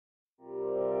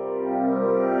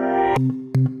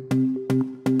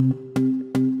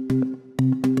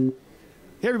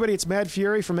everybody, it's Matt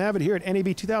Fury from Avid here at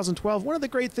NAB 2012. One of the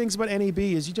great things about NAB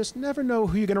is you just never know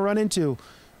who you're going to run into.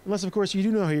 Unless, of course, you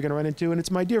do know who you're going to run into. And it's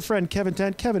my dear friend, Kevin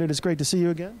Tent. Kevin, it is great to see you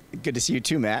again. Good to see you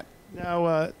too, Matt.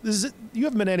 Now, you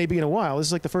haven't been at NAB in a while. This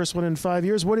is like the first one in 5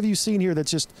 years. What have you seen here that's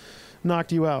just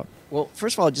knocked you out? Well,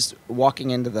 first of all, just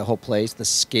walking into the whole place, the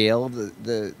scale,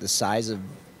 the size of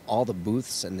all the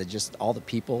booths and just all the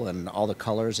people and all the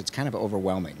colors, it's kind of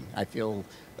overwhelming. I feel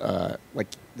like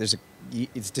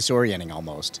it's disorienting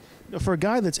almost. For a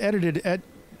guy that's edited at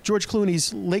George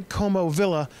Clooney's Lake Como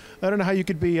villa, I don't know how you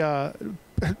could be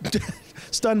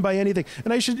stunned by anything.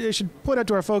 And I should point out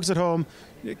to our folks at home,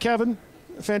 Kevin,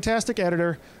 fantastic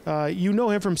editor. You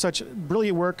know him from such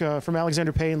brilliant work from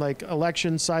Alexander Payne, like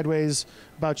Election, Sideways,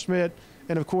 About Schmidt,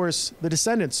 and of course, The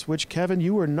Descendants, which, Kevin,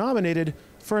 you were nominated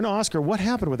for an Oscar. What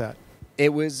happened with that?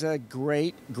 It was a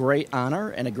great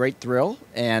honor and a great thrill,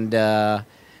 and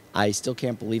I still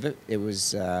can't believe it. It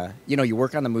was, you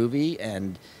work on the movie,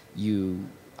 and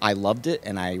I loved it,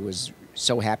 and I was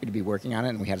so happy to be working on it,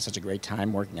 and we had such a great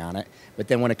time working on it. But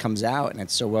then when it comes out and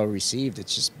it's so well received,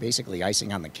 it's just basically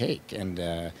icing on the cake, and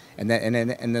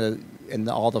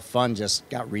all the fun just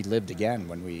got relived again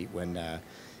when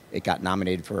it got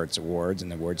nominated for its awards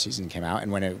and the award season came out,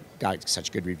 and when it got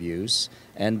such good reviews,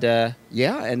 and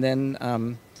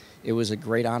then it was a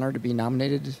great honor to be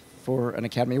nominated for an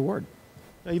Academy Award.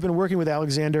 Now, you've been working with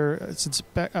Alexander since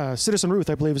Citizen Ruth,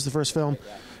 I believe, is the first film.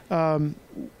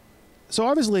 So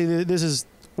obviously, this is,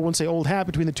 I won't say old hat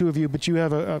between the two of you, but you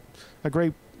have a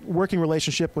great working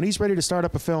relationship. When he's ready to start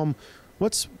up a film,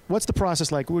 what's the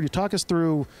process like? Would you talk us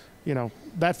through,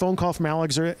 that phone call from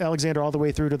Alexander all the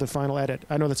way through to the final edit?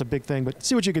 I know that's a big thing, but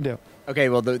see what you can do. Okay,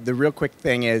 well, the real quick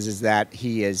thing is that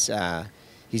he is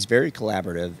he's very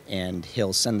collaborative, and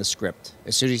he'll send the script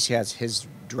as soon as he has his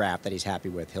draft that he's happy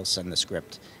with. He'll send the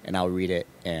script, and I'll read it,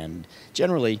 and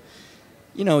generally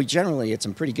it's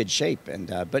in pretty good shape. And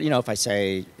but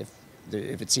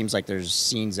if it seems like there's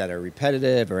scenes that are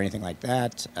repetitive or anything like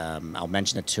that, I'll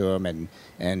mention it to him,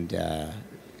 and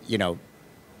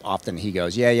often he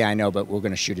goes, yeah, I know, but we're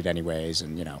going to shoot it anyways,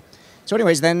 and So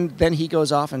anyways, then he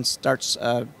goes off and starts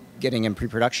getting in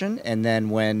pre-production, and then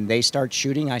when they start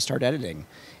shooting, I start editing,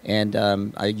 and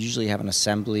I usually have an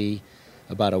assembly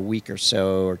about a week or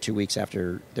so, or 2 weeks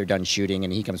after they're done shooting,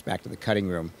 and he comes back to the cutting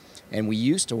room. And we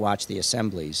used to watch the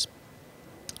assemblies,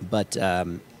 but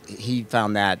he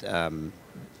found that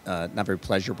not very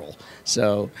pleasurable.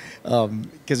 So,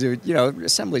 because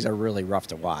assemblies are really rough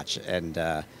to watch, and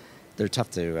they're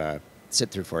tough to sit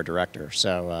through for a director.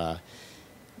 So,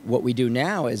 what we do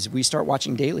now is we start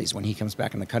watching dailies when he comes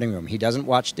back in the cutting room. He doesn't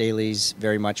watch dailies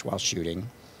very much while shooting.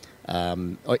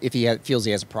 If he feels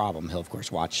he has a problem, he'll of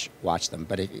course watch them.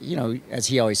 But as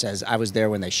he always says, I was there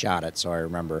when they shot it, so I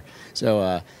remember.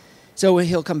 So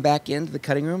he'll come back into the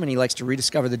cutting room, and he likes to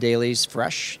rediscover the dailies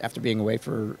fresh after being away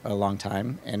for a long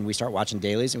time. And we start watching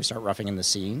dailies, and we start roughing in the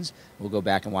scenes. We'll go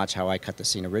back and watch how I cut the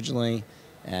scene originally,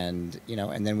 and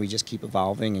and then we just keep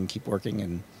evolving and keep working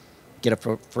and get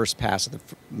a first pass of the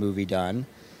movie done.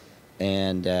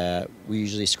 And we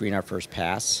usually screen our first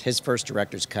pass. His first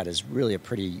director's cut is really a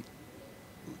pretty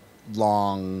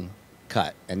long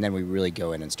cut, and then we really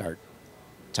go in and start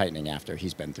tightening after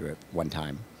he's been through it one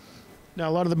time. Now,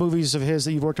 a lot of the movies of his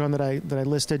that you've worked on that I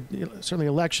listed, certainly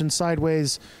Election,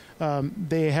 Sideways,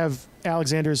 they have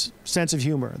Alexander's sense of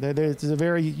humor. There's a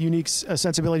very unique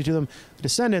sensibility to them. The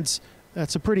Descendants,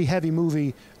 that's a pretty heavy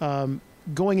movie.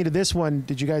 Going into this one,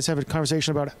 did you guys have a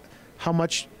conversation about how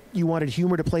much you wanted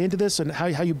humor to play into this, and how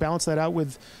you balance that out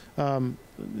with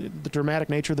the dramatic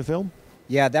nature of the film?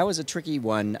 Yeah, that was a tricky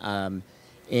one,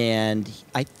 and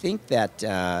I think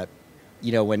that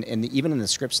even in the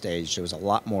script stage, there was a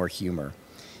lot more humor,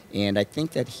 and I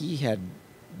think that he had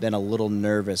been a little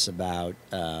nervous about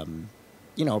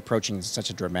approaching such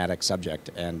a dramatic subject,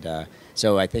 and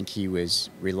so I think he was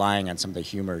relying on some of the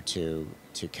humor to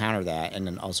counter that, and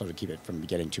then also to keep it from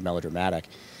getting too melodramatic.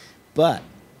 But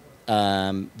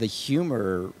the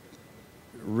humor,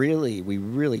 we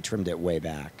really trimmed it way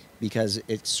back, because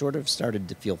it sort of started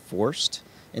to feel forced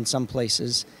in some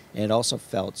places, and it also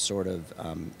felt sort of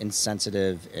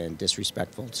insensitive and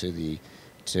disrespectful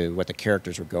to what the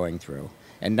characters were going through.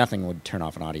 And nothing would turn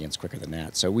off an audience quicker than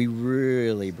that. So we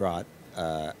really brought,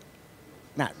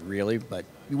 not really, but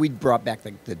we brought back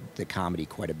the comedy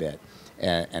quite a bit,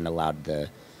 and allowed the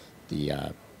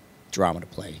drama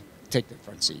to take the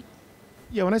front seat.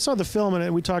 Yeah, when I saw the film,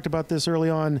 and we talked about this early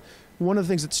on, one of the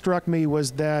things that struck me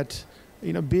was that,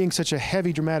 being such a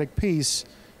heavy dramatic piece,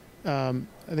 I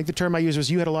think the term I used was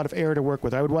you had a lot of air to work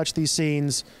with. I would watch these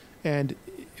scenes, and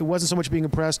it wasn't so much being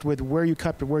impressed with where you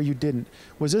cut but where you didn't.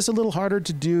 Was this a little harder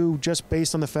to do just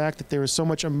based on the fact that there was so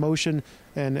much emotion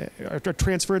and a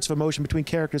transference of emotion between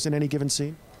characters in any given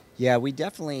scene? Yeah, we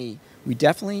definitely,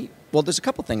 well, there's a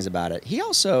couple things about it. He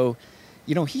also,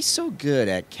 he's so good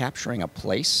at capturing a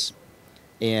place,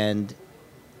 and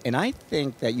I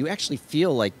think that you actually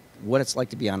feel like what it's like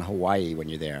to be on Hawaii when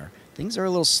you're there. Things are a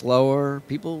little slower.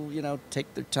 People,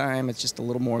 take their time. It's just a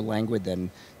little more languid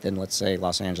than let's say,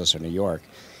 Los Angeles or New York.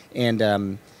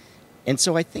 And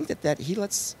so I think that he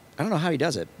lets, I don't know how he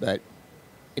does it,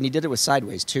 and he did it with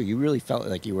Sideways, too. You really felt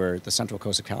like you were the Central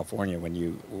Coast of California when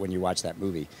you watched that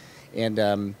movie.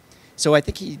 And so I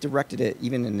think he directed it,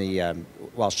 even in the,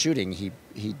 while shooting, he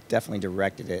definitely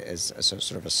directed it as a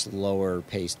sort of a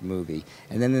slower-paced movie.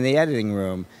 And then in the editing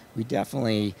room, we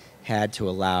definitely had to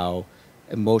allow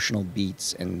emotional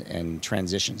beats and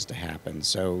transitions to happen.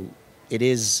 So it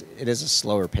is a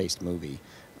slower paced movie,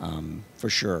 for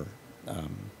sure.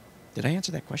 Did I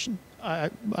answer that question? I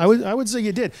would say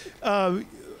you did.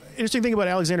 Interesting thing about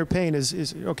Alexander Payne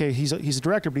is okay, he's a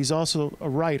director, but he's also a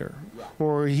writer,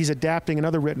 or he's adapting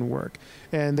another written work.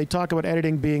 And they talk about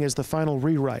editing being as the final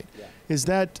rewrite. Yeah. Is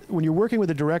that, when you're working with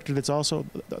a director that's also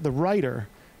the writer,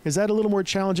 is that a little more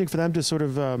challenging for them to sort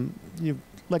of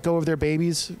let go of their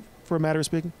babies, for a matter of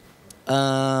speaking?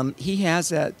 He has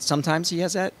that. Sometimes he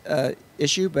has that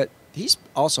issue, but he's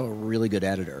also a really good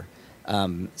editor.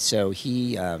 So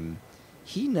he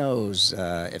knows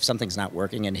if something's not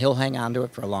working, and he'll hang on to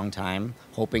it for a long time,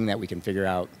 hoping that we can figure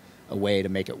out a way to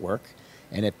make it work.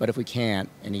 But if we can't,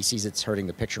 and he sees it's hurting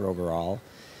the picture overall,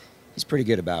 he's pretty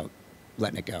good about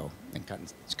letting it go and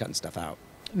cutting stuff out.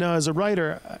 Now, as a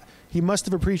writer, he must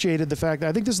have appreciated the fact that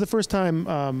I think this is the first time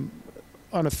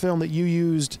on a film that you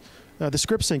used the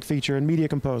script sync feature in Media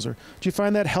Composer. Do you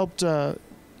find that helped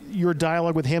your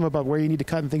dialogue with him about where you need to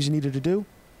cut and things you needed to do?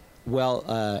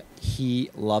 Well,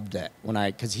 he loved it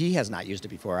because he has not used it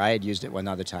before. I had used it one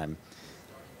other time,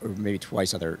 or maybe two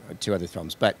other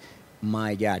films. But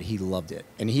my God, he loved it,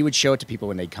 and he would show it to people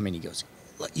when they'd come in. He goes,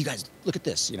 "You guys, look at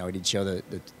this!" And he'd show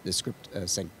the script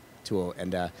sync tool,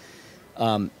 and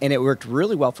it worked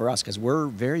really well for us because we're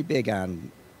very big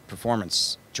on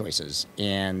performance choices,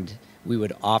 and we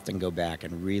would often go back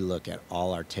and re-look at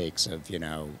all our takes of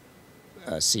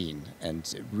a scene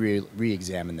and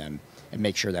re-examine them and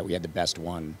make sure that we had the best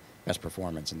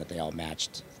performance and that they all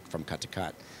matched from cut to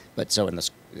cut. But so in the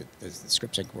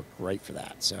script sync worked great for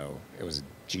that, so it was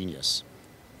genius.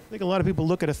 I think a lot of people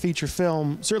look at a feature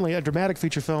film, certainly a dramatic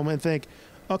feature film, and think,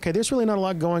 okay, there's really not a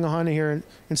lot going on here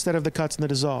instead of the cuts and the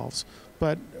dissolves.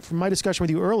 But from my discussion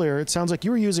with you earlier, it sounds like you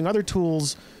were using other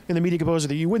tools in the Media Composer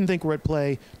that you wouldn't think were at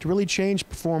play to really change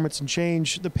performance and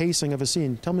change the pacing of a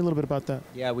scene. Tell me a little bit about that.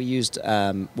 Yeah, we used,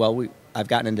 I've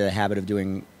gotten into the habit of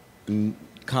doing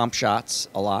comp shots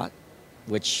a lot,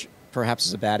 which perhaps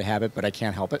is a bad habit, but I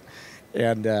can't help it.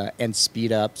 And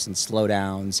speed ups and slow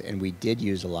downs, and we did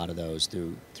use a lot of those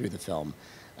through the film.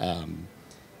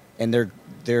 And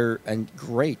they're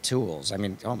great tools. I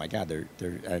mean, oh my God,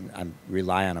 I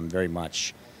rely on them very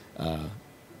much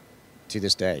to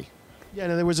this day. Yeah,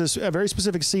 and there was a very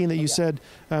specific scene that you said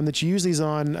that you use these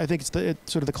on. I think it's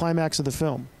sort of the climax of the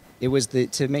film. It was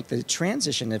to make the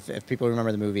transition. If people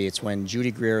remember the movie, it's when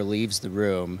Judy Greer leaves the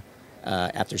room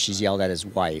after she's yelled at his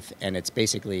wife, and it's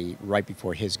basically right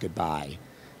before his goodbye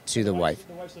to the wife.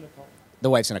 The wife's in a coma. The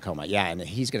wife's in a coma, yeah, and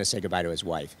he's going to say goodbye to his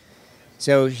wife.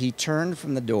 So he turned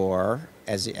from the door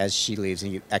as she leaves,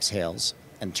 and he exhales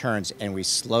and turns, and we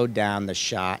slowed down the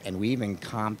shot, and we even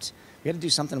comped. We had to do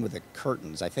something with the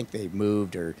curtains. I think they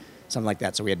moved or something like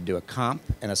that, so we had to do a comp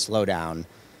and a slowdown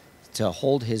to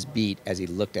hold his beat as he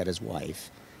looked at his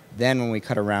wife. Then when we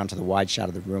cut around to the wide shot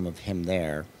of the room of him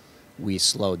there, we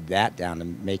slowed that down to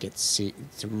make it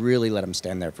to really let him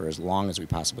stand there for as long as we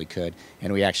possibly could.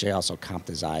 And we actually also comped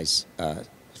his eyes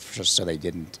so they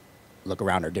didn't look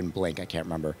around or didn't blink, I can't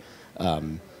remember,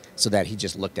 so that he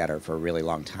just looked at her for a really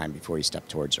long time before he stepped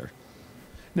towards her.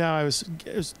 Now, I was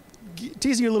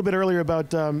teasing you a little bit earlier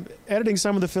about editing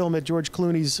some of the film at George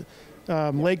Clooney's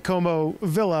Lake Como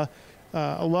villa.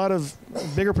 A lot of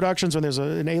bigger productions, when there's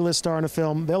an A-list star in a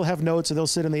film, they'll have notes and they'll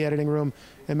sit in the editing room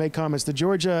and make comments. Did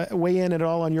George weigh in at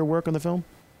all on your work on the film?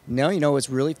 No, it's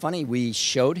really funny. We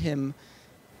showed him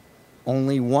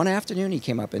only one afternoon. He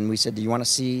came up and we said, "Do you want to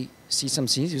see some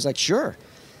scenes?" He was like, "Sure."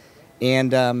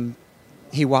 And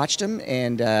he watched him,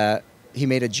 and he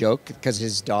made a joke because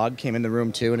his dog came in the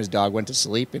room too, and his dog went to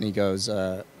sleep, and he goes,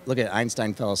 "Look at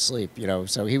Einstein fell asleep,"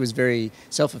 So he was very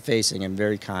self-effacing and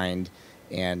very kind.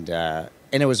 And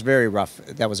it was very rough.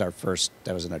 That was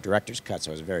in a director's cut,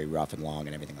 so it was very rough and long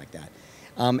and everything like that.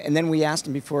 And then we asked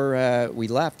him before we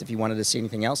left if he wanted to see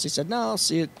anything else. He said, no, I'll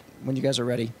see it when you guys are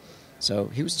ready. So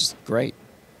he was just great.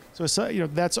 So you know,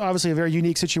 that's obviously a very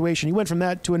unique situation. You went from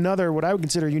that to another, what I would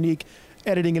consider unique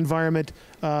editing environment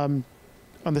on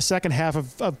the second half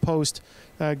of post.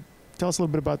 Tell us a little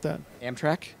bit about that.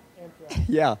 Amtrak?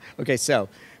 Yeah. Okay, so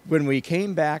when we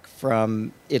came back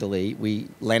from Italy, we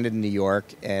landed in New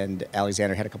York, and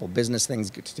Alexander had a couple business things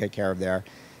to take care of there.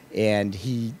 And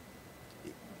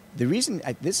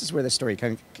this is where the story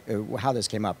how this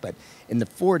came up, but in the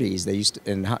 40s, they used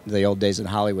to, in the old days in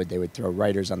Hollywood, they would throw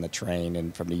writers on the train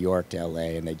and from New York to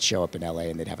LA, and they'd show up in LA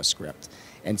and they'd have a script.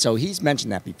 And so he's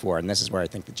mentioned that before, and this is where I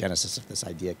think the genesis of this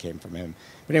idea came from him.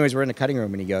 But anyways, we're in the cutting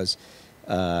room, and he goes,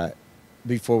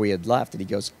 before we had left, and he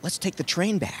goes, let's take the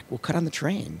train back. We'll cut on the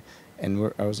train.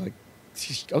 And I was like,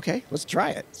 okay, let's try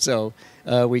it. So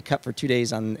we cut for 2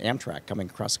 days on Amtrak coming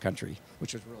across the country,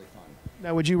 which was really fun.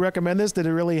 Now, would you recommend this? Did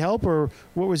it really help, or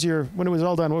when it was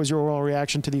all done, what was your overall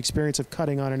reaction to the experience of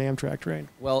cutting on an Amtrak train?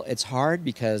 Well, it's hard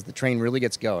because the train really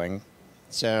gets going,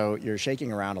 so you're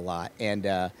shaking around a lot, and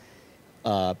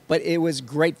but it was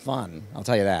great fun. I'll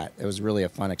tell you that. It was really a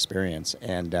fun experience,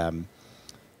 and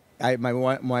my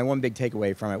one big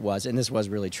takeaway from it was, and this was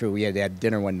really true, we had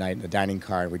dinner one night in the dining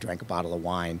car, and we drank a bottle of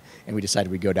wine, and we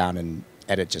decided we'd go down and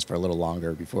edit just for a little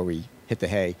longer before we hit the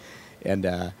hay,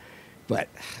 and. But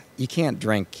you can't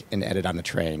drink and edit on the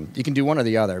train. You can do one or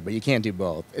the other, but you can't do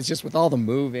both. It's just with all the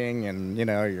moving and, you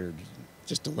know, you're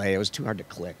just delay. It was too hard to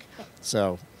click.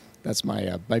 So that's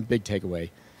my big takeaway.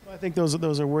 I think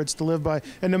those are words to live by.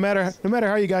 And no matter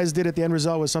how you guys did it, the end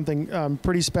result was something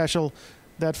pretty special.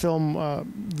 That film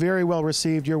very well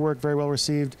received. Your work very well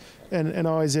received, and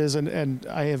always is. And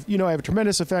I have a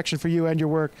tremendous affection for you and your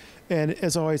work. And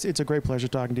as always, it's a great pleasure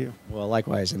talking to you. Well,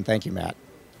 likewise, and thank you, Matt.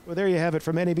 Well, there you have it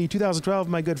from NAB 2012,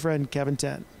 my good friend Kevin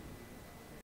Ten.